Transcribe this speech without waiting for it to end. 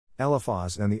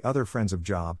Eliphaz and the other friends of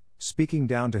Job, speaking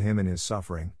down to him in his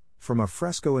suffering, from a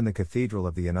fresco in the Cathedral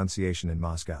of the Annunciation in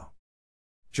Moscow.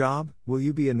 Job, will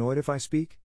you be annoyed if I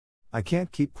speak? I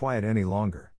can't keep quiet any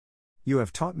longer. You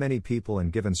have taught many people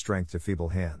and given strength to feeble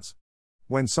hands.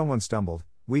 When someone stumbled,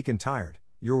 weak and tired,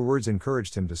 your words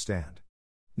encouraged him to stand.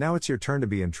 Now it's your turn to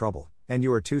be in trouble, and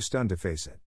you are too stunned to face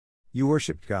it. You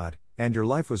worshipped God, and your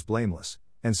life was blameless,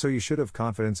 and so you should have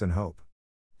confidence and hope.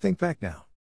 Think back now.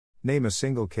 Name a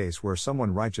single case where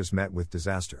someone righteous met with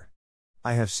disaster.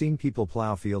 I have seen people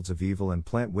plow fields of evil and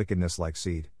plant wickedness like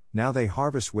seed, now they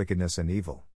harvest wickedness and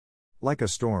evil. Like a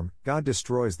storm, God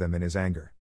destroys them in his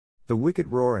anger. The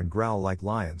wicked roar and growl like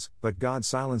lions, but God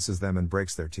silences them and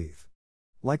breaks their teeth.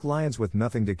 Like lions with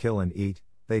nothing to kill and eat,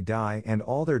 they die and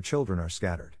all their children are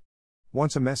scattered.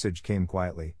 Once a message came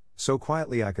quietly, so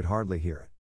quietly I could hardly hear it.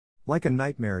 Like a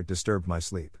nightmare it disturbed my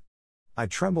sleep. I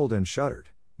trembled and shuddered,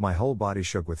 my whole body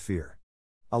shook with fear.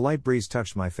 A light breeze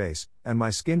touched my face, and my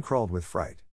skin crawled with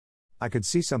fright. I could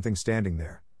see something standing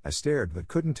there, I stared but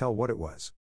couldn't tell what it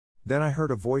was. Then I heard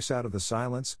a voice out of the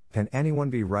silence, can anyone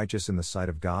be righteous in the sight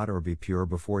of God or be pure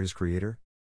before his Creator?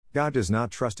 God does not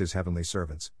trust his heavenly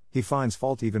servants, he finds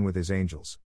fault even with his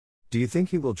angels. Do you think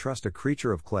he will trust a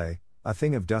creature of clay, a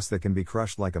thing of dust that can be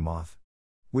crushed like a moth?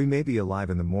 We may be alive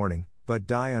in the morning, but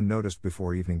die unnoticed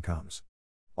before evening comes.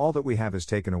 All that we have is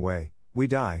taken away, we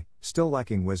die, still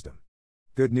lacking wisdom.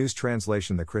 Good News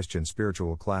Translation. The Christian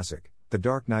spiritual classic, The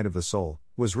Dark Night of the Soul,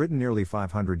 was written nearly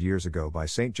 500 years ago by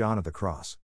St. John of the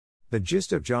Cross. The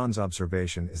gist of John's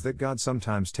observation is that God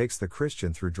sometimes takes the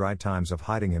Christian through dry times of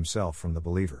hiding himself from the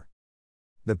believer.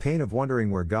 The pain of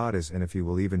wondering where God is and if he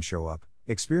will even show up,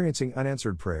 experiencing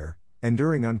unanswered prayer,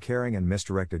 enduring uncaring and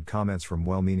misdirected comments from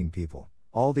well-meaning people,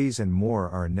 all these and more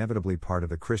are inevitably part of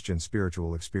the Christian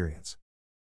spiritual experience.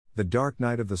 The dark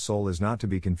night of the soul is not to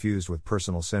be confused with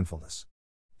personal sinfulness.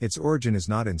 Its origin is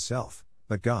not in self,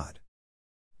 but God.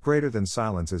 Greater than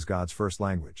silence is God's first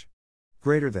language.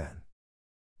 Greater than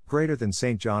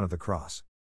St. John of the Cross.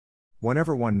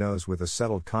 Whenever one knows with a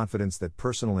settled confidence that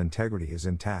personal integrity is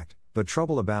intact, but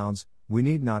trouble abounds, we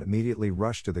need not immediately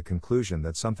rush to the conclusion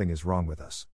that something is wrong with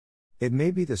us. It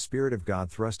may be the Spirit of God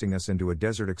thrusting us into a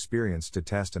desert experience to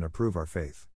test and approve our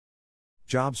faith.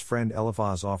 Job's friend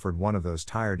Eliphaz offered one of those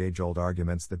tired age-old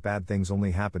arguments that bad things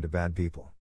only happen to bad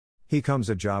people. He comes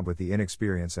at Job with the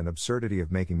inexperience and absurdity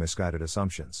of making misguided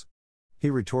assumptions. He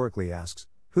rhetorically asks,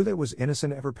 who that was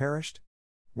innocent ever perished?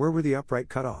 Where were the upright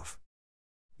cut off?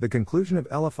 The conclusion of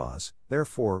Eliphaz,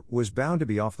 therefore, was bound to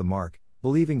be off the mark,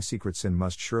 believing secret sin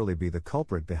must surely be the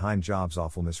culprit behind Job's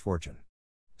awful misfortune.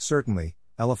 Certainly,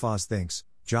 Eliphaz thinks,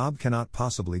 Job cannot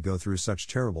possibly go through such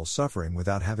terrible suffering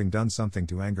without having done something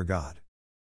to anger God.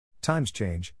 Times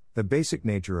change, the basic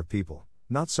nature of people,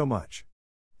 not so much.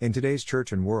 In today's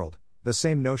church and world, the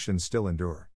same notions still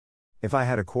endure. If I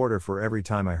had a quarter for every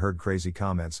time I heard crazy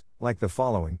comments, like the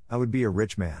following, I would be a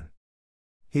rich man.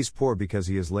 He's poor because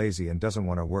he is lazy and doesn't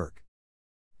want to work.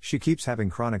 She keeps having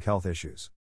chronic health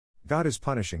issues. God is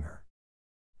punishing her.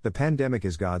 The pandemic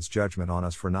is God's judgment on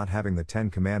us for not having the 10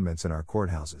 Commandments in our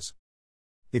courthouses.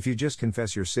 If you just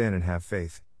confess your sin and have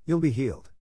faith, you'll be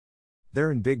healed.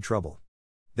 They're in big trouble.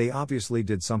 They obviously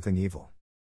did something evil.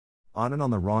 On and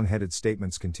on the wrong-headed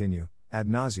statements continue, ad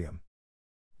nauseum.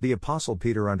 The Apostle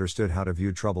Peter understood how to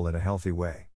view trouble in a healthy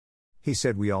way. He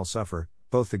said we all suffer,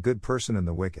 both the good person and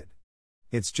the wicked.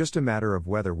 It's just a matter of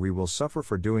whether we will suffer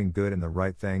for doing good and the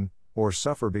right thing, or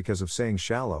suffer because of saying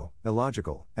shallow,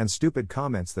 illogical, and stupid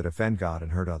comments that offend God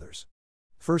and hurt others.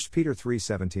 1 Peter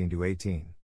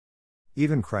 3:17-18.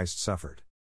 Even Christ suffered.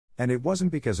 And it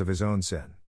wasn't because of his own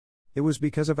sin. It was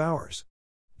because of ours.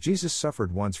 Jesus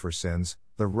suffered once for sins,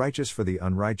 the righteous for the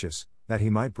unrighteous, that he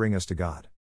might bring us to God.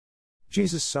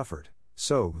 Jesus suffered,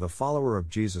 so the follower of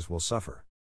Jesus will suffer.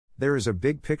 There is a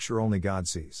big picture only God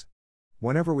sees.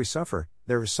 Whenever we suffer,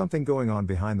 there is something going on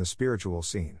behind the spiritual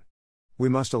scene. We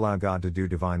must allow God to do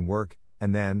divine work,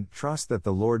 and then trust that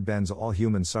the Lord bends all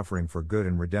human suffering for good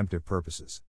and redemptive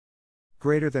purposes.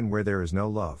 Greater than where there is no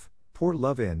love, pour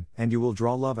love in, and you will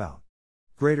draw love out.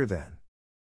 Greater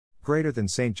than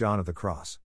St. John of the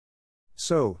Cross.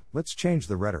 So, let's change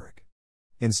the rhetoric.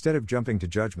 Instead of jumping to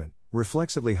judgment,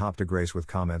 reflexively hop to grace with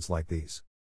comments like these.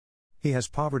 He has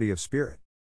poverty of spirit.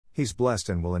 He's blessed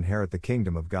and will inherit the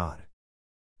kingdom of God.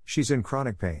 She's in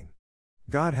chronic pain.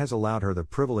 God has allowed her the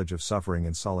privilege of suffering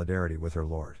in solidarity with her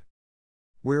Lord.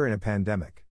 We're in a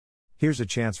pandemic. Here's a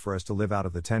chance for us to live out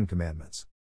of the 10 Commandments.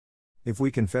 If we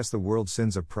confess the world's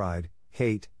sins of pride,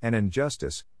 hate, and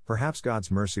injustice, perhaps God's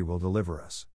mercy will deliver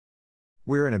us.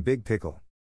 We're in a big pickle.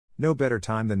 No better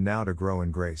time than now to grow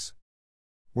in grace.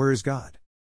 Where is God?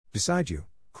 Beside you,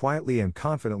 quietly and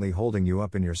confidently holding you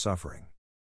up in your suffering.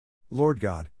 Lord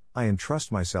God, I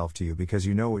entrust myself to you because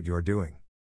you know what you are doing.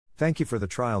 Thank you for the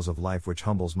trials of life which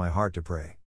humbles my heart to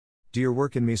pray. Do your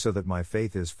work in me so that my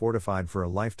faith is fortified for a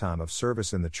lifetime of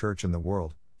service in the church and the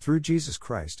world, through Jesus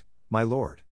Christ, my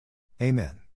Lord. Amen.